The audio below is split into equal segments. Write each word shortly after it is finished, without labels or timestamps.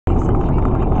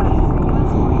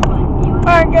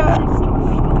Alright guys,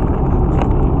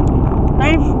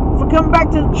 thanks for coming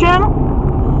back to the channel.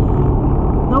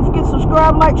 Don't forget to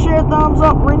subscribe, like, share, thumbs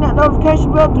up, ring that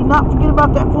notification bell. Do not forget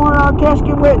about that $400 cash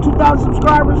giveaway at 2,000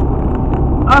 subscribers.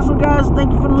 Also guys,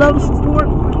 thank you for the love and support.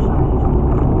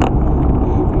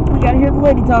 We gotta hear the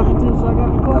lady talking too, so I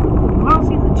gotta record the mouse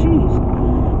eating the cheese.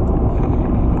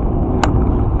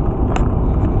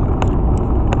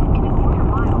 In a quarter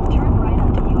mile, turn right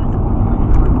onto US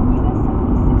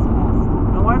 76 West.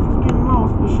 My wife is getting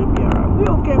lost, but she'll be alright. We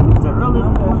okay, we still early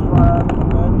in the morning.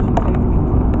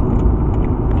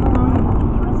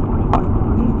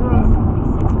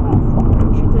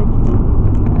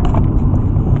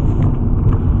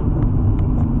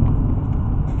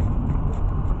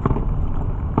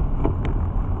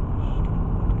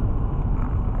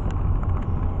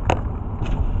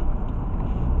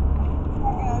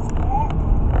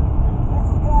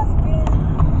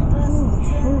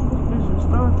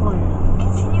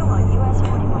 Continue on US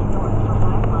 41 North for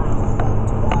 5 miles.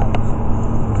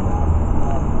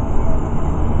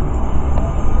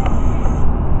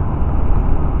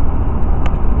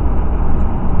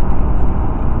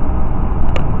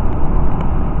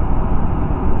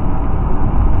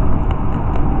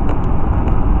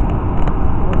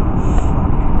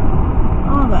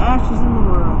 Oh, the ashes in the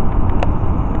world.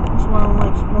 That's why I don't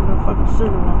like smoking a fucking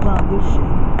cigarette when I'm trying to do shit.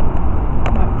 I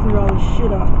gotta clear all this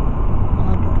shit up.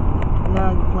 Okay. Now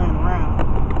you're playing around.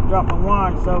 Drop my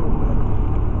wine, it's over with.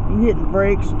 You hitting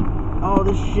brakes, all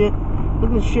this shit.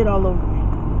 Look at this shit all over me.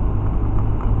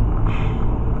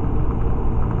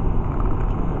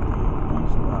 Goddamn,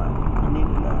 thanks a lot. I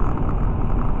needed that.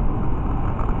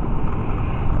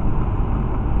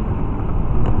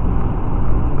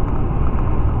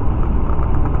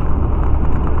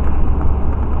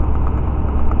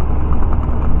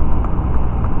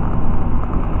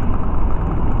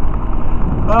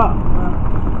 Oh,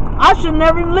 I should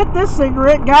never even lit this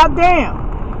cigarette. Goddamn!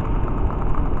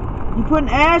 You putting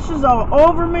ashes all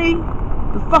over me.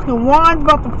 The fucking wine's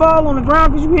about to fall on the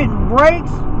ground because you hitting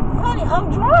brakes. Honey,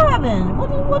 I'm driving. What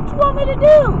you want me to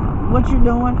do? What you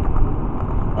doing?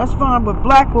 That's fine, but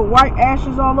black with white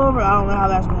ashes all over. I don't know how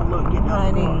that's gonna look. Getting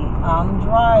out the Honey, car. I'm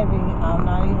driving. I'm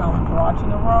watching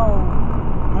the road.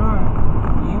 All right.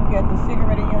 You got the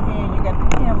cigarette in your hand. You got the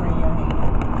camera in your hand.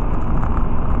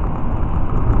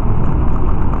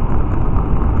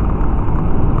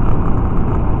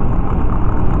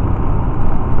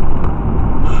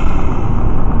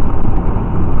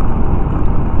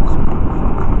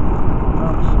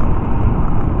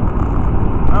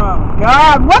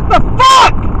 God, what the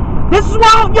fuck? This is why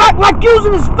I don't like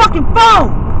using this fucking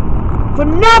phone. For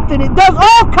nothing. It does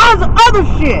all kinds of other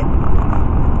shit.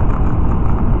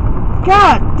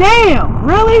 God damn,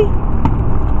 really?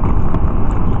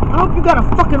 I hope you got a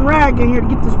fucking rag in here to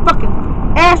get this fucking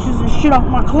ashes and shit off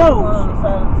my clothes. On the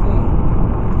side of the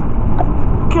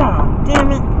seat. God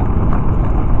damn it.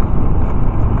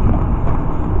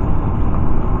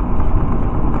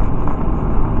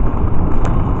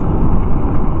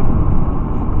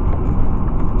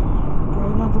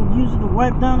 Use it to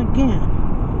wipe down again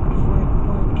before I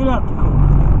get out the car.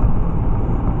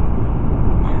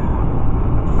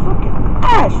 Fucking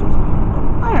ashes.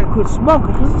 I gotta quit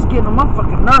smoking because it's getting on my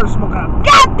fucking nerves smoking a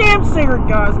goddamn cigarette,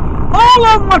 guys. All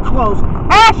over my clothes.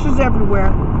 Ashes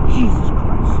everywhere. Jesus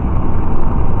Christ.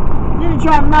 Then you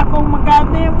try to knock over my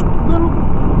goddamn little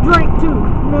drink too.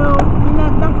 No, you're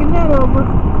not knocking that over.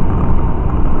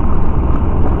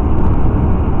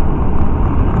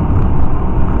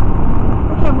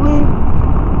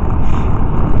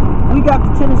 We got to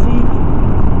Tennessee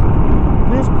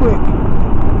this quick.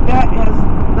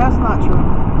 That's not true.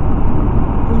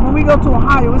 Because when we go to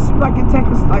Ohio, it seems like it takes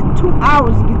us like 2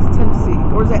 hours to get to Tennessee.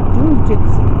 Or is that through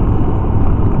Tennessee?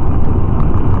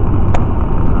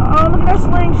 Oh, look at that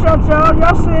slingshot, y'all.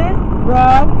 Y'all see it?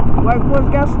 Right. White boy's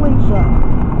got slingshot.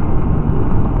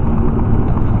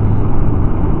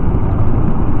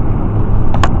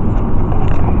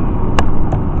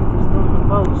 He's doing the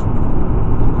most.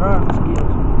 His driving skills.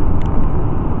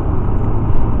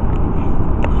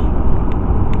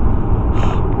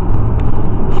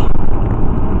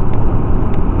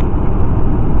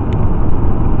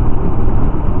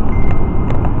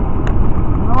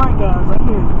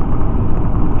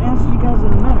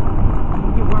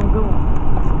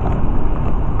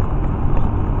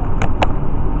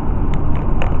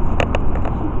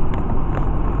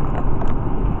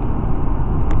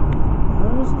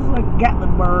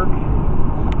 Gatlinburg.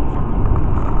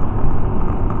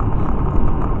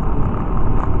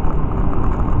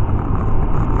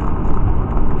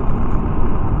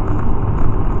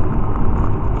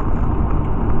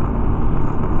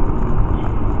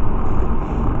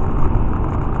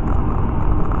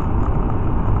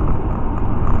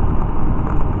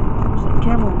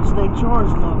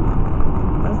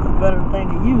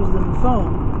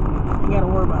 phone. You gotta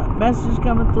worry about messages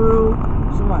coming through,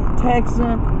 somebody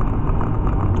texting,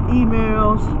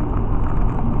 emails.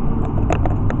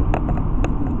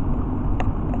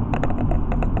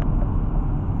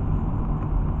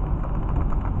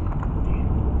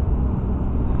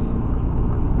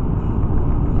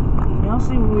 Y'all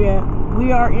see where we at?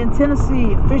 We are in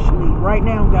Tennessee officially right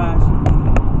now, guys.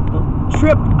 The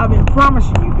trip I've been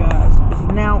promising you guys is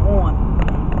now on.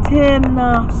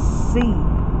 Tennessee.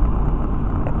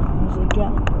 Was it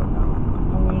Gatlinburg?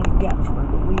 No, we ain't in Gatlinburg,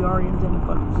 but we are in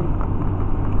Tennessee.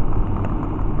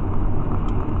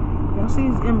 Y'all see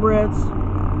these inbreds?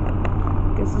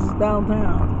 Guess this is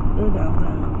downtown. They're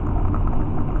downtown.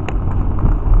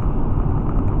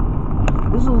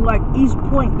 This is like East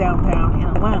Point downtown in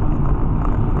Atlanta.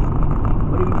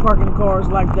 But if you parking cars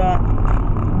like that,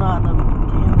 not in a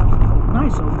damn, that's a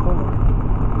nice old car.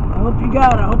 I hope you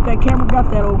got it. I hope that camera got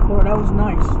that old car. That was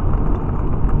nice.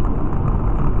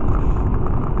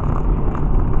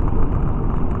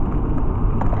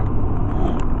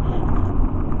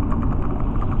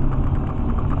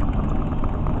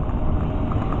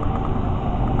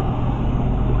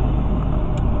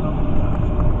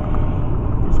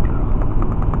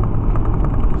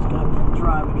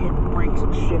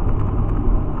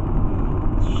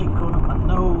 Shit going up my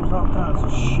nose, all kinds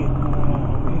of shit going on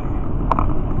over here.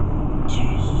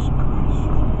 Jesus Christ.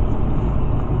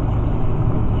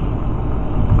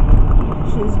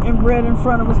 She's inbred in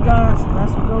front of us, guys.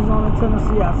 That's what goes on in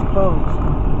Tennessee, I suppose.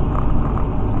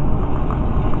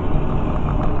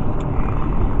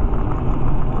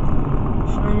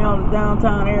 Showing y'all the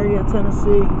downtown area of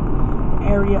Tennessee.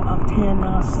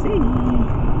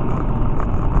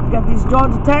 Got these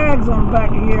Georgia tags on the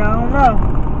back of here. I don't know.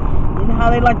 You know how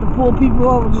they like to pull people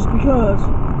over just because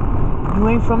you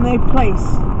ain't from their place.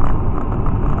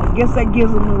 I guess that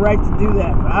gives them the right to do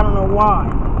that, but I don't know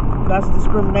why. That's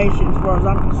discrimination as far as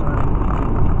I'm concerned.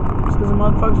 Just because the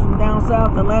motherfuckers from down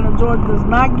south, Atlanta, Georgia, does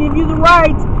not give you the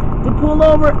right to pull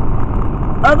over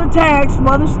other tags from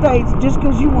other states just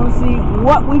because you want to see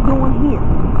what we're doing here.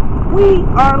 We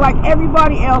are like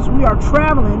everybody else. We are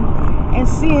traveling and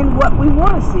seeing what we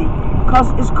want to see, because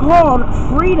it's called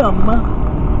freedom.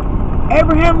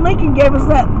 Abraham Lincoln gave us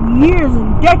that years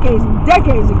and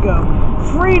decades ago.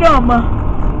 Freedom.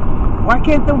 Why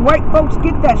can't the white folks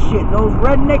get that shit? Those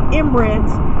redneck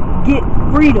inbreds get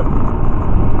freedom.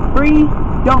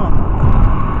 Freedom.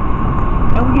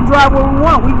 And we can drive where we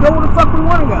want. We can go where the fuck we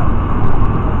want to go.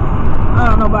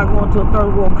 I don't know about going to a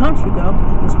third world country though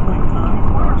at this point in time.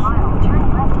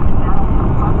 Turn left onto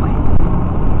Battlefield Parkway.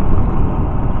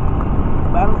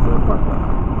 Battlefield Parkway.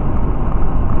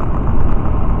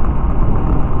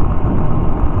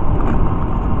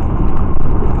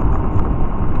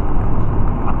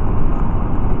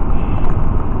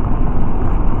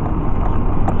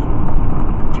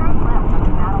 Turn left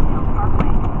onto Battlefield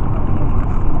Parkway.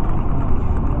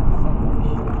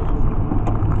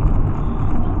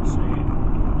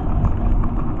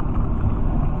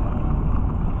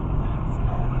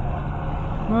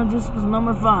 No, this was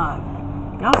number 5.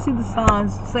 Y'all see the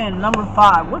signs saying number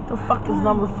 5. What the fuck is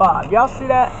number 5? Y'all see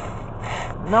that?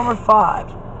 Number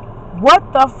 5.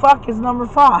 What the fuck is number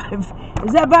 5?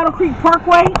 Is that Battle Creek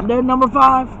Parkway? They're number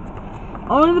 5?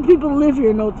 Only the people who live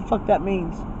here know what the fuck that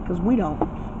means. Because we don't,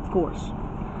 of course.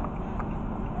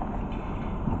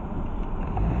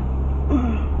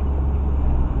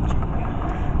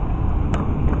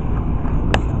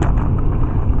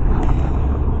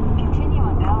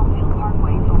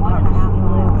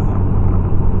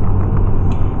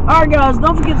 Alright guys,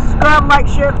 don't forget to subscribe, like,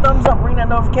 share, thumbs up, ring that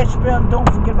notification bell. Don't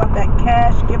forget about that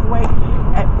cash giveaway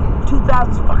at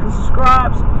 2,000 fucking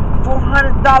subscribes.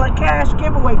 $400 cash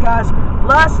giveaway, guys.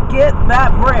 Let's get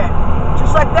that bread.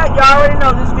 Just like that, y'all already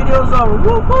know this video is over.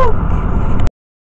 Woo woo!